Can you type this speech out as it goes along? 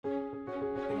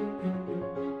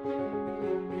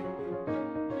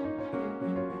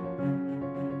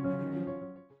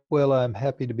Well, I'm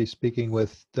happy to be speaking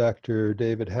with Dr.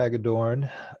 David Hagedorn,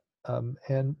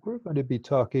 and we're going to be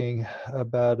talking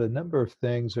about a number of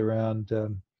things around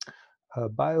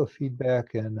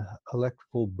biofeedback and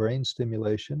electrical brain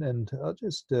stimulation. And I'll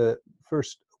just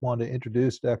first want to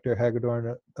introduce Dr.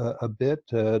 Hagedorn a bit.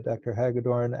 Dr.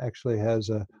 Hagedorn actually has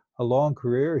a long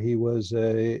career. He was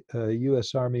a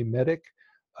U.S. Army medic.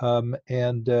 And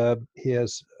he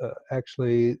has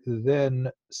actually then,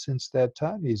 since that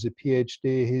time, he's a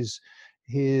PhD.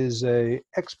 He is a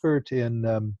expert in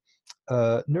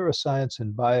neuroscience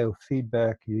and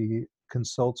biofeedback. He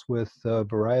consults with a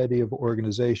variety of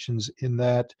organizations in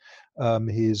that.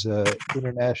 He's an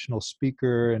international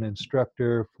speaker and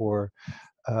instructor for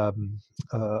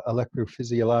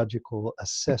electrophysiological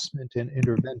assessment and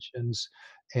interventions,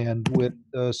 and with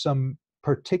some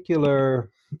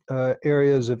particular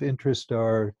areas of interest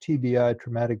are TBI,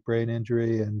 traumatic brain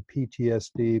injury, and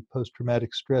PTSD,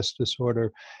 post-traumatic stress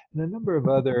disorder, and a number of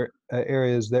other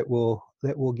areas that we'll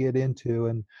get into.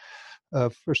 And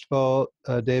first of all,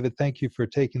 David, thank you for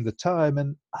taking the time.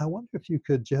 And I wonder if you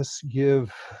could just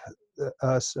give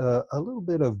us a little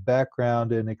bit of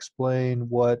background and explain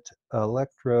what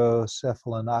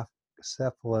electrocephalography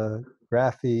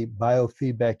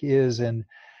biofeedback is and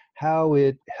how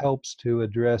it helps to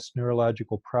address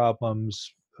neurological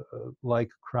problems like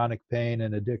chronic pain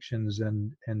and addictions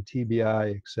and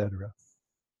TBI, et cetera.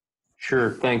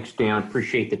 Sure. Thanks, Dan.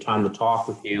 Appreciate the time to talk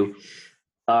with you.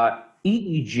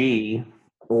 EEG,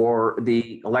 or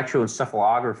the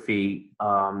electroencephalography,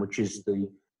 which is the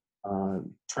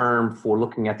term for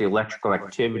looking at the electrical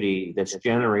activity that's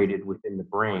generated within the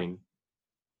brain,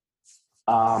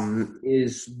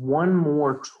 is one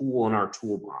more tool in our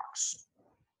toolbox.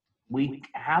 We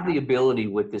have the ability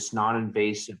with this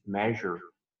non-invasive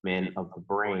measurement of the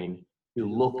brain to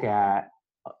look at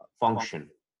function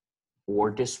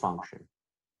or dysfunction,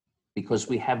 because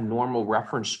we have normal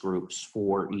reference groups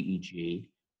for EEG,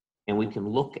 and we can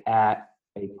look at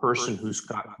a person who's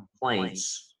got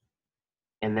complaints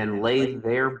and then lay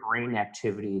their brain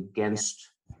activity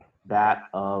against that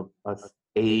of an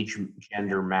age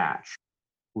gender match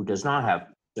who does not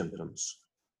have symptoms.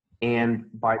 And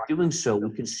by doing so,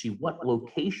 we can see what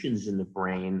locations in the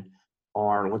brain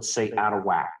are, let's say, out of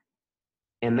whack.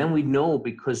 And then we know,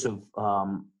 because of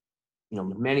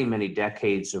many, many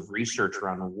decades of research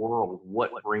around the world, what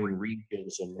brain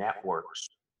regions and networks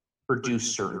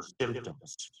produce certain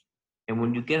symptoms. And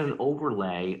when you get an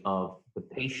overlay of the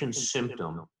patient's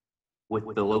symptom with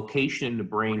the location in the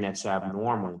brain that's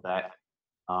abnormal, that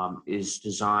is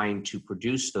designed to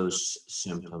produce those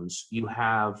symptoms, you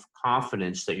have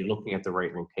confidence that you're looking at the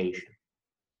right location.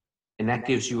 And that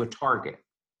gives you a target.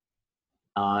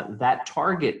 That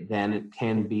target then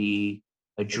can be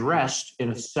addressed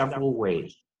in several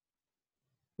ways.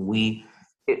 And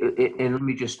let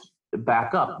me just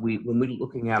back up. When we're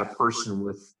looking at a person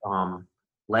with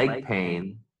leg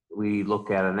pain, we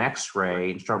look at an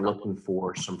X-ray and start looking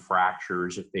for some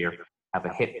fractures. If they have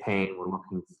a hip pain, we're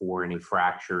looking for any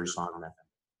fractures on the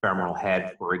femoral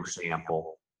head, for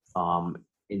example,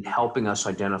 in helping us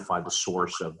identify the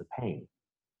source of the pain.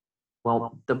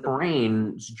 Well, the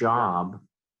brain's job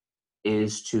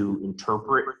is to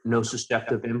interpret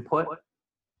nociceptive input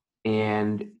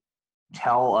and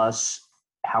tell us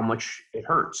how much it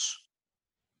hurts.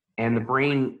 And the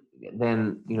brain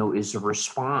then, is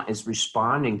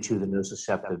responding to the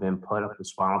nociceptive input of the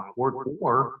spinal cord,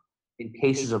 or in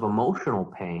cases of emotional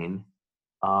pain,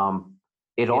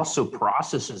 it also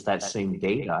processes that same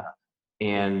data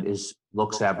and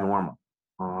looks abnormal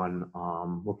on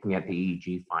looking at the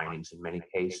EEG findings in many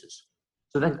cases.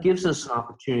 So that gives us an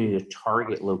opportunity to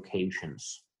target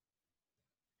locations.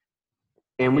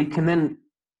 And we can then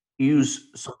use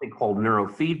something called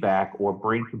neurofeedback, or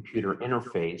brain-computer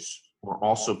interface, or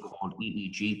also called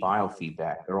EEG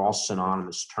biofeedback. They're all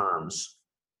synonymous terms,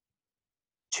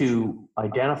 to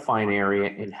identify an area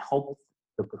and help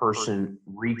the person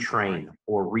retrain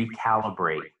or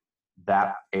recalibrate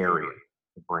that area of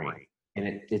the brain.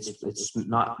 And it's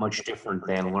not much different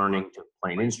than learning to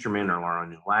play an instrument or learn a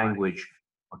new language,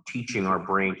 or teaching our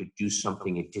brain to do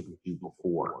something it didn't do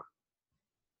before.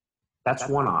 That's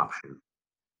one option.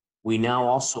 We now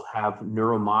also have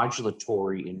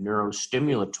neuromodulatory and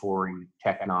neurostimulatory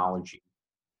technology.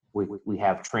 We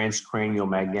have transcranial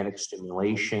magnetic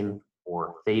stimulation,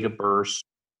 or theta burst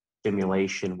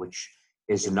stimulation, which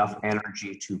is enough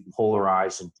energy to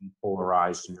polarize and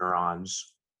depolarize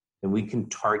neurons. And we can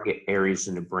target areas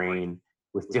in the brain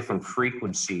with different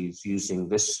frequencies using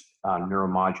this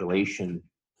neuromodulation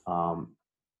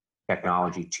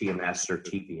technology, TMS or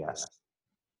TBS.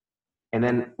 And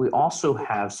then we also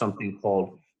have something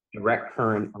called direct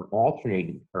current or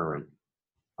alternating current.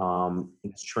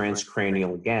 It's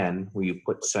transcranial again, where you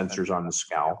put sensors on the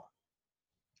scalp.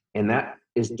 And that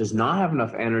does not have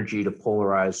enough energy to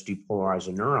polarize, depolarize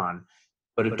a neuron,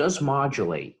 but it does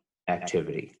modulate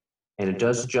activity. And it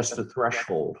does adjust the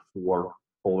threshold for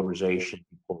polarization,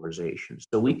 depolarization.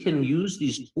 So we can use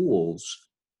these tools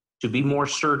to be more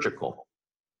surgical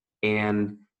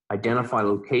and identify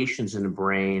locations in the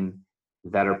brain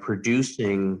that are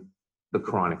producing the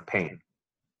chronic pain,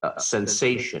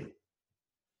 sensation.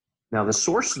 Now, the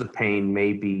source of the pain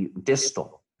may be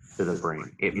distal to the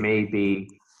brain. It may be,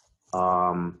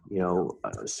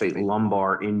 say,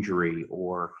 lumbar injury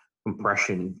or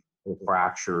compression or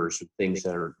fractures, things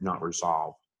that are not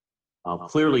resolved.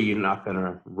 Clearly, you're not going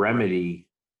to remedy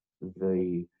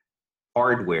the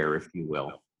hardware, if you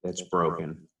will, that's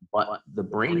broken, but the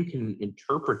brain can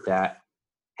interpret that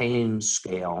pain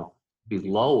scale be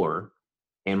lower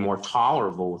and more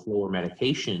tolerable with lower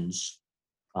medications,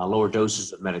 lower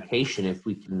doses of medication, if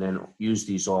we can then use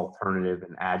these alternative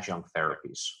and adjunct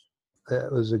therapies.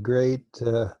 That was a great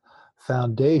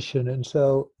foundation. And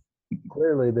so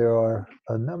clearly there are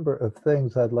a number of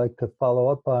things I'd like to follow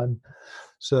up on.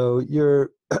 So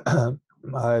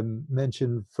I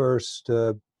mentioned first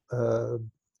the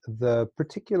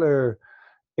particular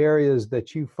areas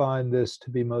that you find this to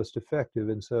be most effective.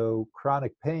 And so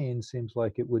chronic pain seems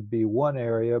like it would be one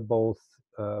area, both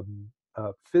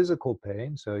physical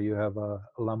pain, so you have a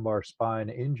lumbar spine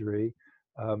injury.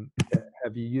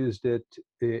 Have you used it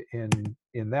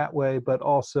in that way, but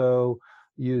also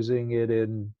using it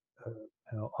in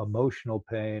emotional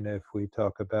pain, if we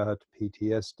talk about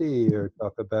PTSD or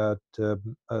talk about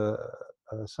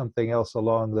something else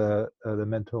along the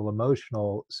mental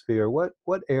emotional sphere?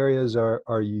 What areas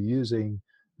are you using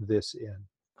this in?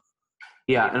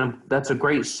 Yeah, and that's a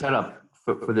great setup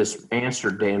for this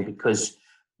answer, Dan, because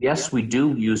yes, we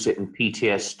do use it in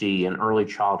PTSD and early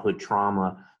childhood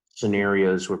trauma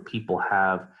scenarios where people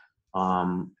have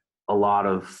a lot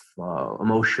of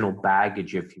emotional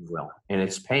baggage, if you will, and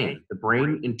it's pain. The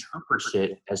brain interprets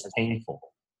it as painful.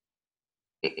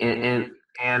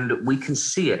 And we can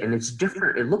see it, and it's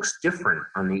different. It looks different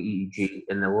on the EEG,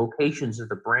 and the locations of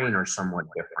the brain are somewhat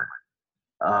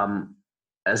different.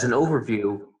 As an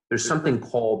overview, there's something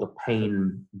called the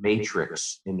pain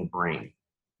matrix in the brain,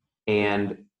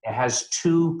 and it has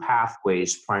two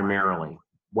pathways primarily.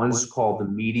 One's called the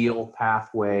medial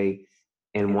pathway,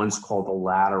 and one's called the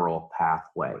lateral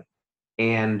pathway.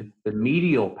 And the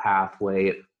medial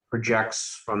pathway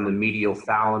projects from the medial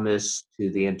thalamus to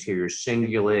the anterior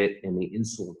cingulate and the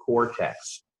insular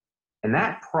cortex. And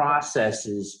that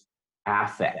processes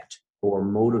affect or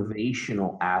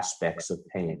motivational aspects of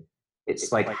pain.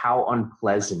 It's like, how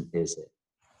unpleasant is it?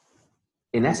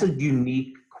 And that's a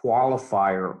unique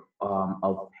qualifier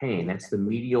of pain. That's the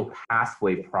medial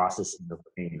pathway processing of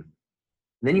pain.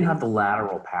 Then you have the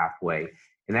lateral pathway,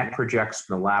 and that projects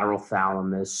from the lateral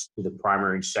thalamus to the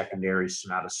primary and secondary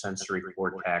somatosensory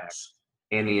cortex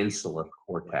and the insular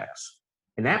cortex.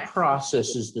 And that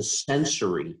processes the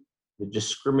sensory, the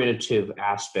discriminative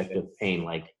aspect of pain,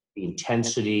 like the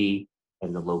intensity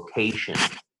and the location.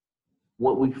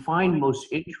 What we find most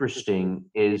interesting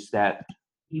is that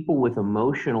people with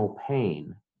emotional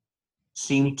pain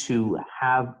seem to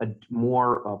have a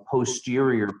more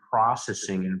posterior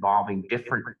processing involving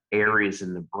different areas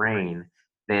in the brain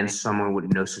than someone with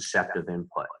nociceptive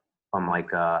input, from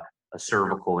like a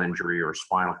cervical injury or a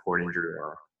spinal cord injury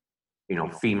or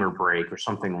femur break or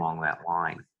something along that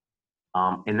line.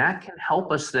 And that can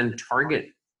help us then target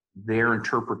their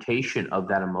interpretation of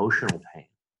that emotional pain.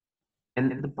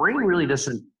 And the brain really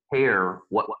doesn't care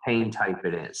what pain type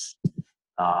it is.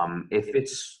 If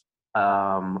it's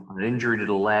an injury to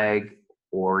the leg,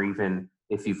 or even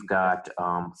if you've got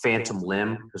phantom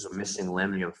limb, because of missing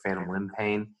limb, you have phantom limb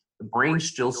pain, the brain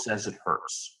still says it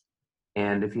hurts.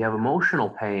 And if you have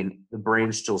emotional pain, the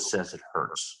brain still says it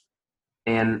hurts.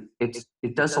 And it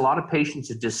does a lot of patients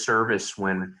a disservice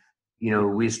when,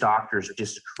 we as doctors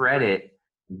discredit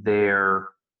their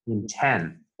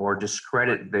intent or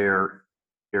discredit their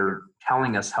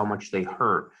telling us how much they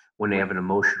hurt when they have an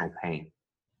emotional pain.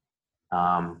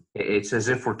 It's as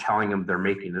if we're telling them they're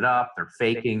making it up, they're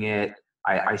faking it.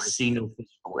 I see no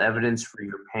physical evidence for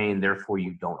your pain, therefore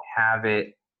you don't have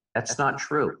it. That's not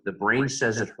true. The brain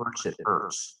says it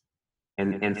hurts.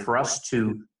 And for us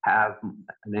to have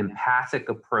an empathic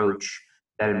approach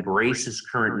that embraces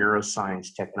current neuroscience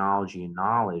technology and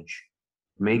knowledge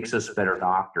makes us better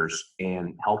doctors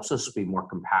and helps us be more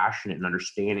compassionate and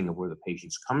understanding of where the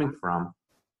patient's coming from.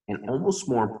 And almost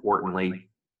more importantly,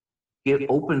 it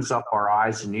opens up our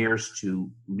eyes and ears to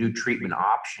new treatment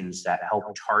options that help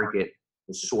target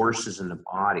the sources in the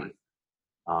body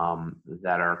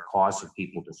that are causing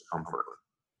people discomfort.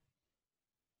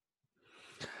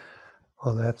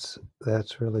 Well, that's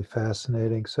really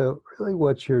fascinating. So, really,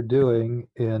 what you're doing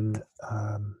in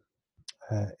kind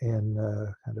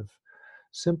of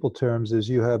simple terms is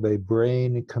you have a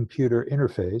brain-computer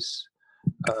interface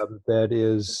that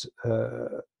is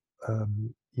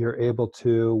you're able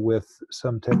to, with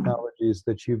some technologies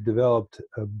that you've developed,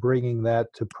 bringing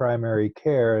that to primary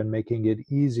care and making it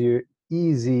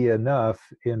easy enough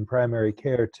in primary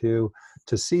care to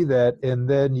see that. And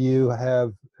then you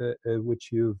have, which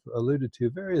you've alluded to,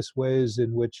 various ways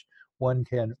in which one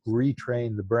can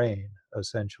retrain the brain,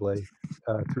 essentially,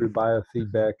 through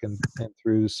biofeedback and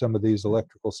through some of these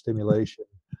electrical stimulation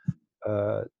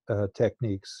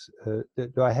techniques.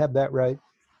 Do I have that right?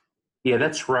 Yeah,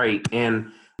 that's right.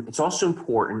 And it's also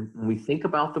important when we think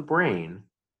about the brain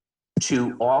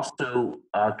to also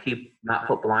not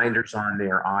put blinders on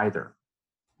there either.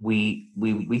 We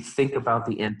think about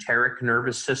the enteric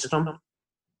nervous system.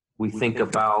 We think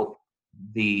about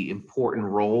the important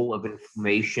role of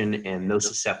inflammation and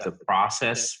nociceptive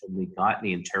process from the gut and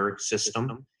the enteric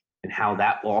system, and how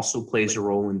that also plays a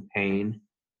role in pain,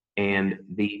 and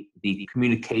the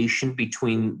communication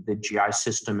between the GI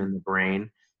system and the brain.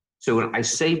 So when I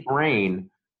say brain,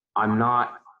 I'm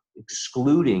not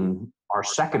excluding our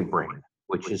second brain,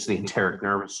 which is the enteric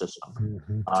nervous system.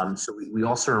 Mm-hmm. So we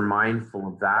also are mindful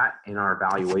of that in our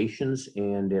evaluations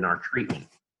and in our treatment.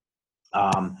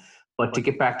 But to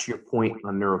get back to your point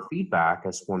on neurofeedback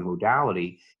as one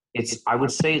modality, I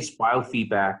would say it's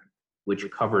biofeedback, which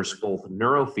covers both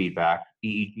neurofeedback,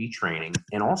 EEG training,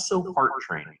 and also heart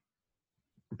training,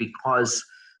 because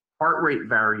heart rate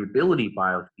variability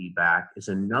biofeedback is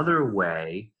another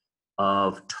way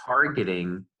of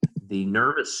targeting the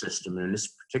nervous system, and in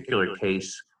this particular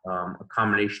case, a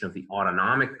combination of the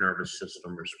autonomic nervous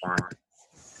system response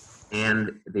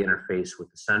and the interface with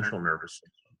the central nervous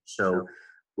system. So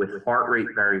with heart rate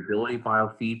variability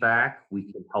biofeedback,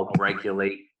 we can help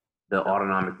regulate the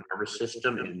autonomic nervous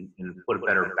system and put a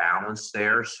better balance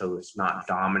there so it's not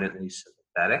dominantly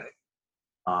sympathetic.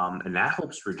 And that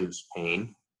helps reduce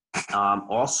pain.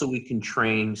 Also, we can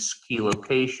train key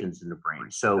locations in the brain.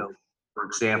 So, for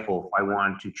example, if I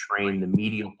wanted to train the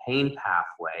medial pain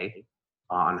pathway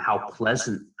on how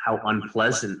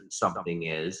unpleasant something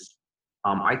is,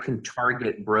 I can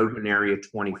target Brodmann area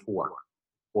 24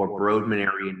 or Brodmann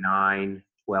area 9,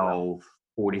 12,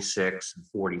 46, and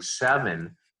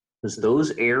 47, because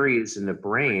those areas in the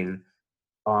brain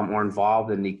are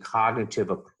involved in the cognitive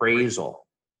appraisal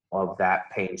of that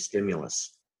pain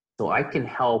stimulus. So I can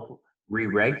help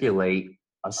re-regulate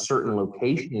a certain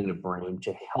location in the brain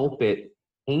to help it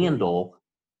handle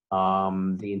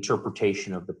the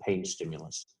interpretation of the pain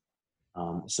stimulus.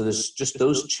 So there's just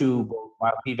those two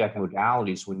biofeedback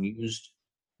modalities, when used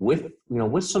with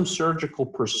some surgical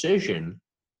precision,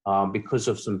 because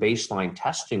of some baseline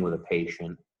testing with a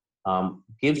patient,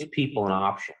 gives people an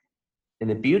option. And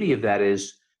the beauty of that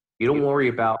is you don't worry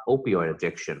about opioid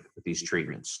addiction with these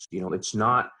treatments. It's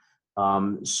not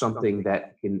something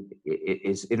that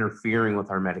is interfering with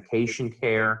our medication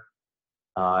care.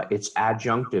 It's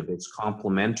adjunctive, it's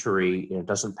complementary, and it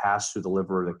doesn't pass through the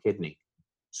liver or the kidney.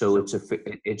 So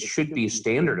it should be a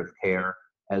standard of care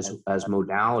as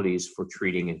modalities for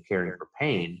treating and caring for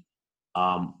pain,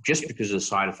 just because of the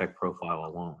side effect profile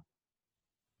alone.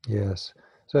 Yes.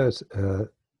 So it's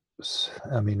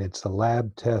it's a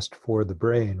lab test for the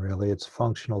brain, really. It's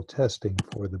functional testing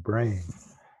for the brain.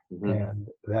 Mm-hmm. And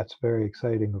that's very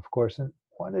exciting, of course. And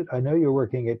I know you're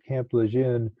working at Camp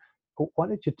Lejeune. Why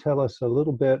don't you tell us a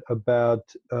little bit about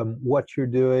what you're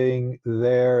doing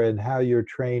there and how you're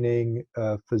training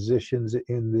physicians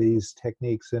in these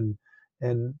techniques, and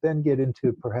then get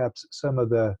into perhaps some of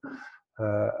the,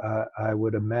 I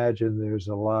would imagine there's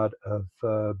a lot of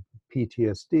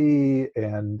PTSD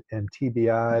and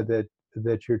TBI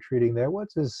that you're treating there.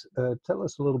 Tell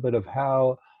us a little bit of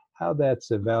how that's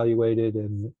evaluated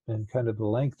and kind of the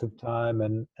length of time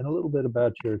and a little bit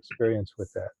about your experience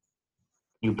with that.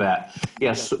 You bet.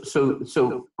 Yes. So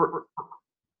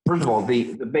first of all,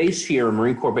 the base here,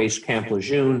 Marine Corps Base Camp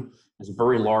Lejeune, is a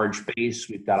very large base.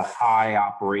 We've got a high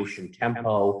operation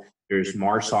tempo. There's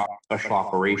MARSOC, Special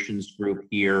Operations Group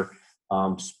here,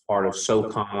 part of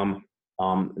SOCOM.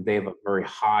 They have a very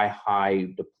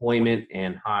high deployment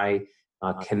and high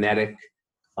kinetic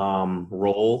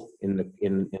role in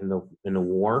the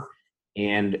war.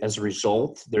 And as a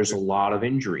result, there's a lot of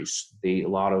injuries, a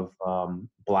lot of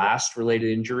blast-related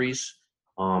injuries,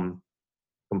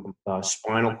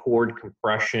 spinal cord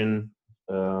compression,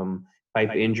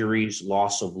 type injuries,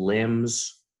 loss of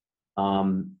limbs,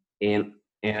 and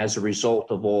as a result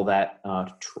of all that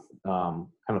kind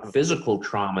of physical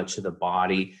trauma to the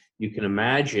body, you can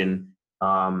imagine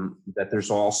that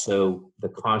there's also the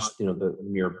constant,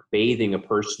 when you're bathing a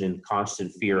person in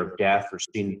constant fear of death or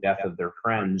seeing the death of their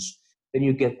friends, then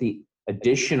you get the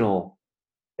additional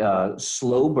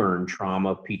slow burn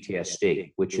trauma of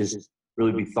PTSD, which is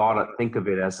really think of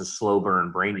it as a slow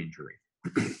burn brain injury.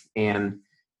 And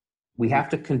we have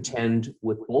to contend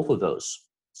with both of those.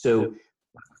 So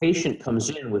a patient comes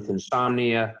in with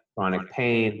insomnia, chronic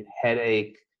pain,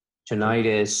 headache,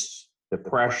 tinnitus,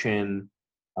 depression,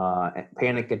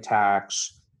 panic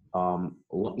attacks,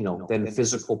 then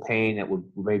physical pain that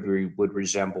would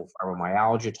resemble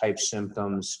fibromyalgia type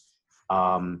symptoms.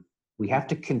 We have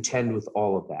to contend with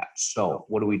all of that. So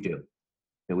what do?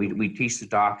 We teach the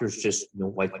doctors just,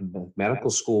 like medical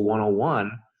school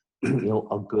 101,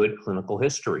 a good clinical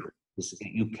history.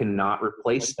 You cannot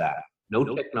replace that. No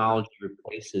technology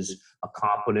replaces a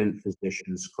competent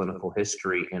physician's clinical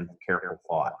history and careful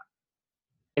thought.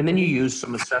 And then you use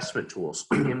some assessment tools.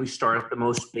 And we start at the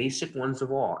most basic ones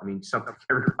of all. I mean, something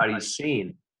everybody's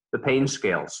seen, the pain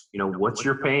scales. What's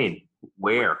your pain?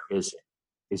 Where is it?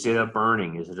 Is it a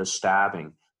burning? Is it a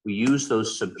stabbing? We use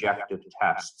those subjective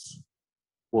tests.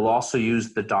 We'll also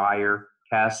use the Dyer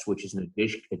test, which is an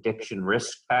addiction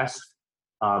risk test.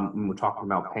 When we're talking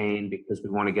about pain, because we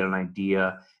want to get an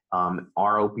idea,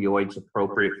 are opioids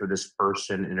appropriate for this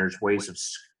person? And there's ways of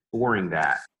scoring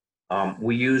that.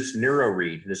 We use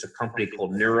NeuroRead. There's a company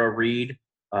called NeuroRead.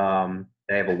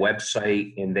 They have a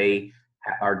website, and they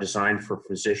are designed for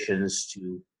physicians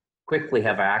to quickly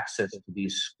have access to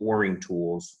these scoring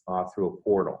tools through a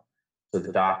portal. So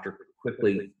the doctor could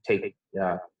quickly type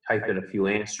in a few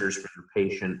answers for the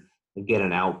patient and get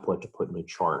an output to put in a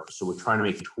chart. So we're trying to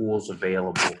make tools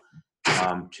available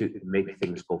to make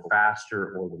things go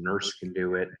faster, or the nurse can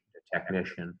do it, the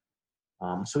technician.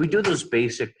 So we do those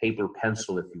basic paper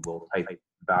pencil, if you will, type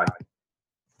value.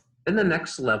 Then the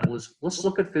next level is, let's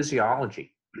look at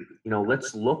physiology.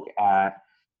 Let's look at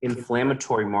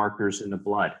inflammatory markers in the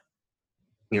blood.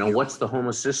 What's the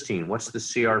homocysteine? What's the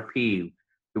CRP?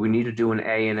 Do we need to do an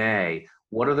ANA?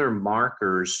 What other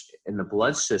markers in the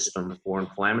blood system for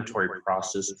inflammatory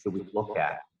processes that we look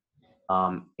at?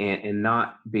 And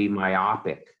not be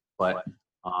myopic, but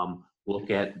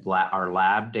look at our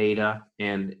lab data.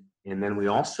 And then we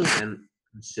also then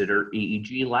consider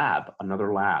EEG lab,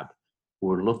 another lab.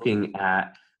 We're looking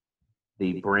at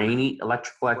the brain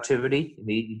electrical activity in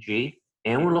the EEG,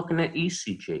 and we're looking at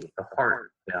ECG, the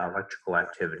heart electrical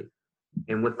activity.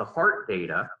 And with the heart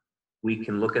data, we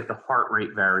can look at the heart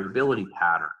rate variability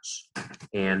patterns.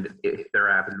 And if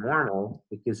they're abnormal,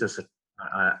 it gives us a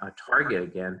target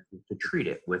again to treat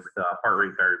it with heart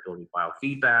rate variability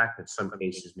biofeedback, in some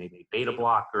cases maybe beta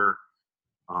blocker,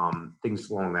 things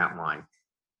along that line.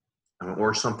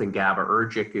 Or something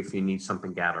GABAergic, if you need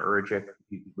something GABAergic,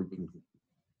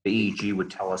 the EEG would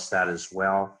tell us that as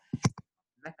well.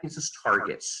 And that gives us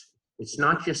targets. It's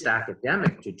not just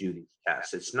academic to do these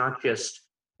tests. It's not just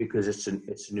because it's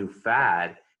a new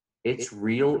fad. It's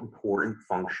real important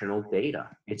functional data.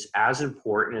 It's as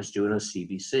important as doing a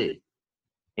CBC.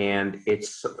 And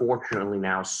it's fortunately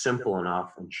now simple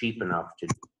enough and cheap enough to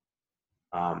do.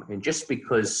 And just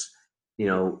because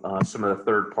some of the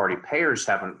third-party payers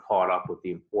haven't caught up with the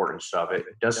importance of it,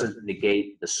 it doesn't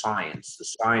negate the science. The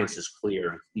science is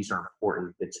clear. These are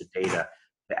important bits of data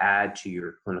to add to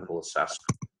your clinical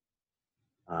assessment.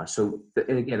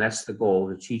 And again, that's the goal,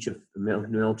 to teach a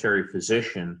military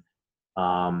physician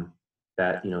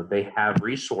that they have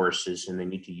resources and they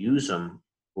need to use them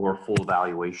for a full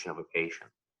evaluation of a patient.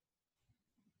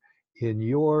 In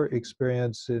your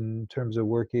experience in terms of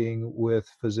working with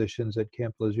physicians at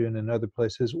Camp Lejeune and other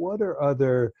places, what are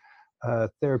other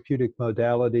therapeutic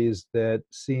modalities that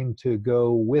seem to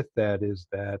go with that? Is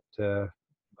that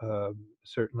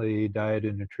certainly diet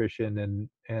and nutrition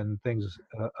and things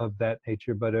of that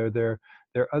nature, but are there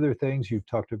other things? You've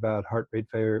talked about heart rate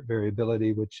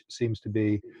variability, which seems to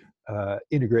be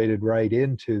integrated right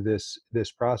into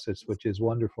this process, which is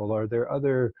wonderful. Are there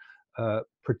other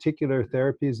particular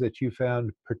therapies that you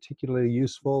found particularly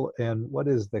useful, and what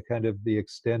is the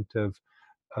extent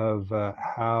of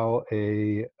how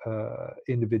a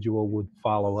individual would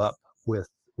follow up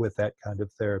with that kind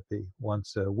of therapy,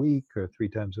 once a week or 3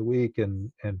 times a week,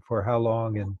 and for how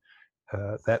long, and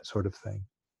that sort of thing?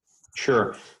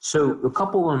 Sure. So a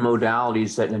couple of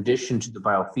modalities that, in addition to the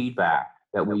biofeedback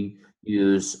that we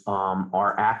use,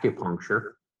 are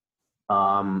acupuncture.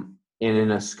 and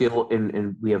in a skill,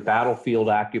 and we have battlefield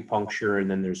acupuncture, and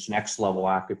then there's next level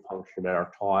acupuncture that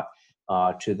are taught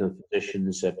to the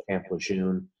physicians at Camp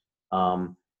Lejeune.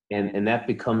 And that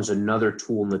becomes another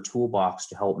tool in the toolbox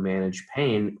to help manage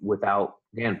pain without,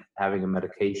 again, having a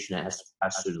medication that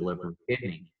has to deliver the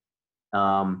kidney.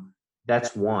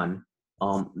 That's one.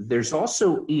 There's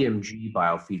also EMG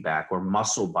biofeedback or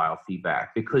muscle biofeedback,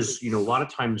 because, a lot of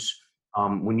times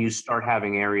when you start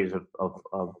having areas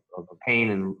of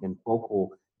pain and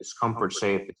focal discomfort,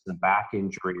 say if it's a back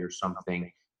injury or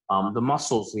something, the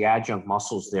muscles, the adjunct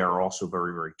muscles there are also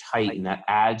very, very tight, and that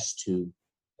adds to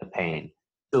the pain.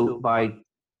 So by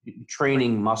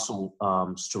training muscle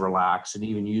to relax and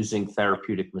even using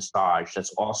therapeutic massage,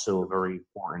 that's also a very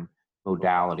important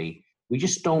modality. We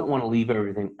just don't want to leave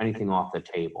anything off the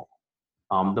table.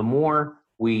 The more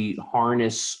we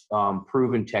harness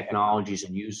proven technologies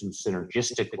and use them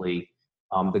synergistically,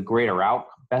 the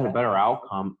better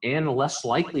outcome, and the less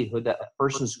likelihood that a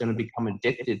person's going to become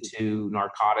addicted to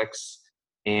narcotics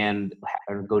and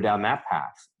go down that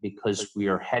path, because we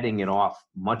are heading it off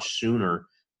much sooner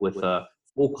with a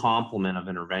full complement of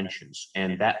interventions.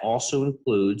 And that also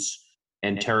includes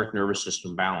enteric nervous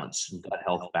system balance and gut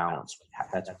health balance.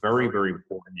 That's very, very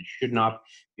important. It should not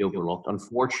be overlooked.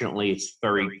 Unfortunately, it's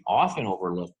very often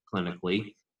overlooked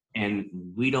clinically, and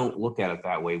we don't look at it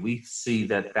that way. We see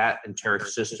that enteric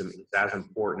system is as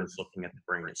important as looking at the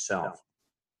brain itself.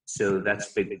 So that's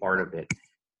a big part of it.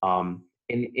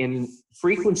 And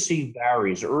frequency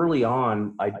varies. Early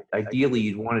on, ideally,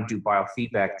 you'd want to do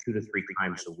biofeedback 2 to 3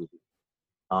 times a week.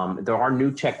 There are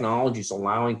new technologies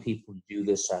allowing people to do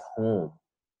this at home.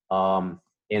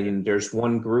 And there's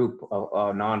one group,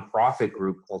 a nonprofit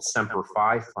group called Semper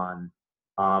Fi Fund,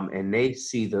 and they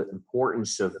see the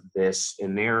importance of this,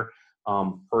 and they're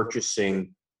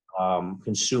purchasing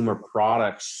consumer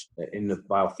products in the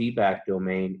biofeedback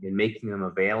domain and making them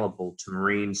available to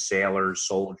Marines, sailors,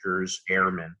 soldiers,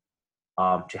 airmen,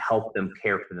 to help them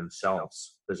care for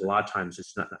themselves. Because a lot of times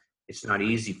it's not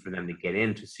easy for them to get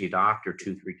in to see a doctor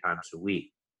 2-3 times a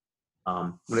week.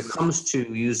 When it comes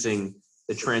to using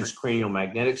the transcranial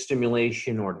magnetic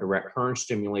stimulation or direct current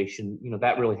stimulation,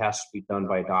 that really has to be done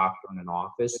by a doctor in an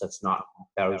office.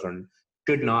 Those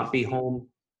should not be home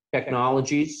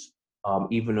technologies,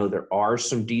 even though there are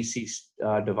some DC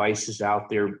devices out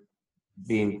there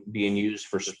being used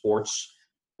for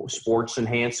sports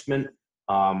enhancement.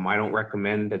 I don't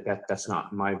recommend that's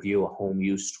not, in my view, a home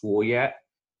use tool yet.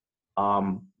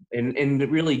 And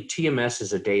really, TMS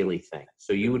is a daily thing.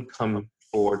 So you would come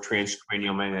for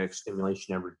transcranial magnetic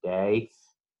stimulation every day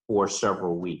for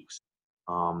several weeks.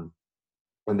 And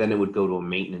then it would go to a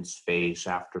maintenance phase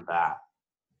after that.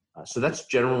 So that's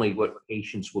generally what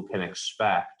patients can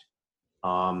expect.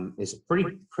 Is a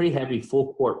pretty heavy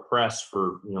full court press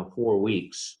for 4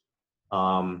 weeks.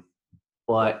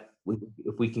 But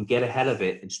if we can get ahead of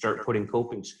it and start putting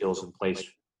coping skills in place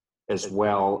as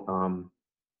well,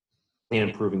 and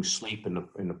improving sleep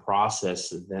in the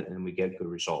process, then we get good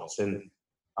results. And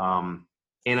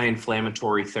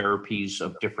anti-inflammatory therapies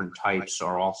of different types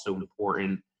are also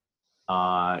important.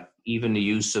 Even the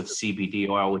use of CBD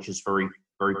oil, which is very,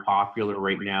 very popular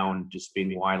right now and just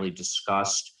being widely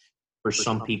discussed. For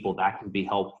some people, that can be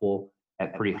helpful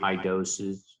at pretty high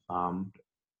doses.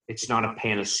 It's not a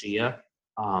panacea,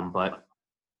 but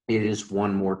it is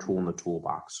one more tool in the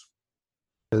toolbox.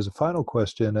 As a final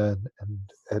question, and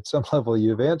at some level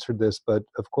you've answered this, but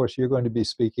of course you're going to be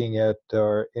speaking at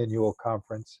our annual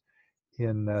conference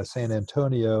in San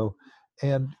Antonio.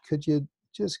 And could you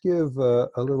just give a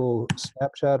little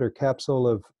snapshot or capsule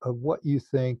of what you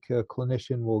think a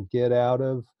clinician will get out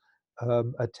of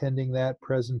attending that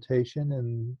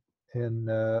presentation and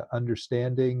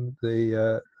understanding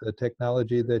the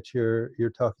technology that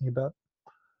you're talking about?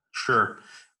 Sure.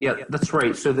 Yeah, that's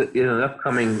right. So the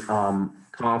upcoming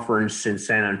conference in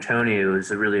San Antonio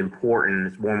is really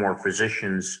important as more and more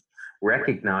physicians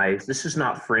recognize this is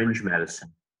not fringe medicine.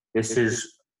 This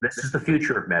is the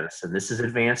future of medicine. This is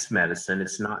advanced medicine.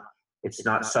 It's not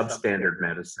substandard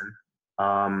medicine.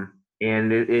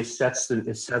 And it sets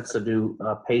a new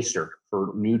pacer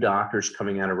for new doctors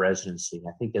coming out of residency.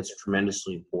 I think that's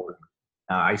tremendously important.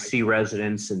 I see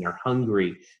residents and they're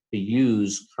hungry to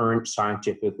use current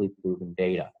scientifically proven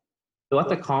data. So at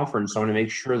the conference, I want to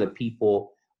make sure that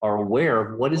people are aware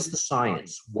of what is the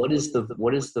science, what is the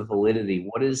validity,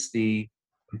 what is the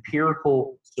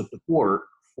empirical support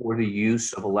for the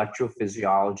use of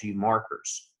electrophysiology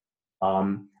markers.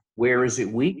 Where is it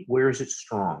weak? Where is it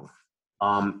strong?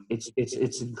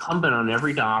 It's incumbent on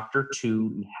every doctor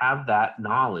to have that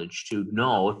knowledge, to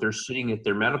know if they're sitting at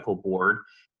their medical board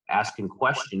asking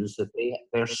questions, that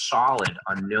they're solid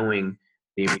on knowing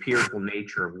the empirical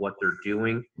nature of what they're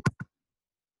doing,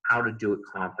 how to do it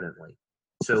confidently.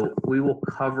 So we will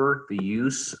cover the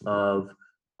use of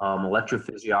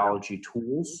electrophysiology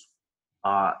tools.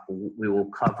 We will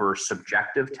cover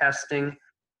subjective testing,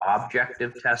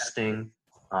 objective testing,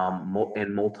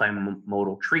 and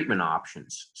multimodal treatment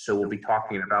options. So we'll be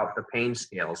talking about the pain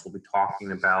scales. We'll be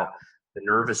talking about the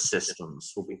nervous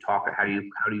systems. We'll be talking how do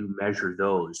you measure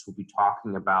those. We'll be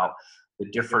talking about the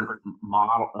different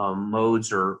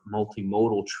modes or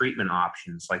multimodal treatment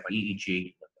options like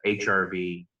EEG,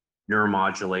 HRV,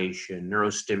 neuromodulation,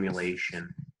 neurostimulation,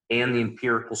 and the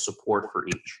empirical support for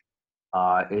each.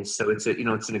 So it's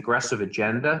an aggressive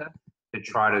agenda to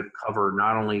try to cover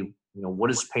not only what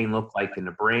does pain look like in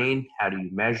the brain, how do you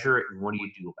measure it, and what do you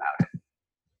do about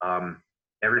it.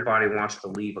 Everybody wants to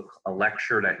leave a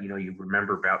lecture that you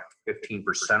remember about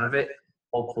 15% of it.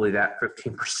 Hopefully that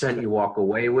 15% you walk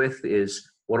away with is,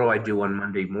 what do I do on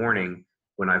Monday morning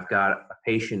when I've got a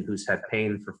patient who's had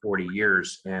pain for 40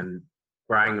 years and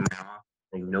crying in my office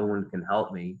saying no one can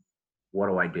help me? What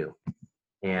do I do?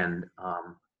 And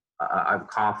I'm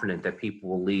confident that people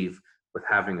will leave with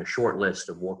having a short list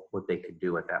of what they could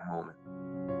do at that moment.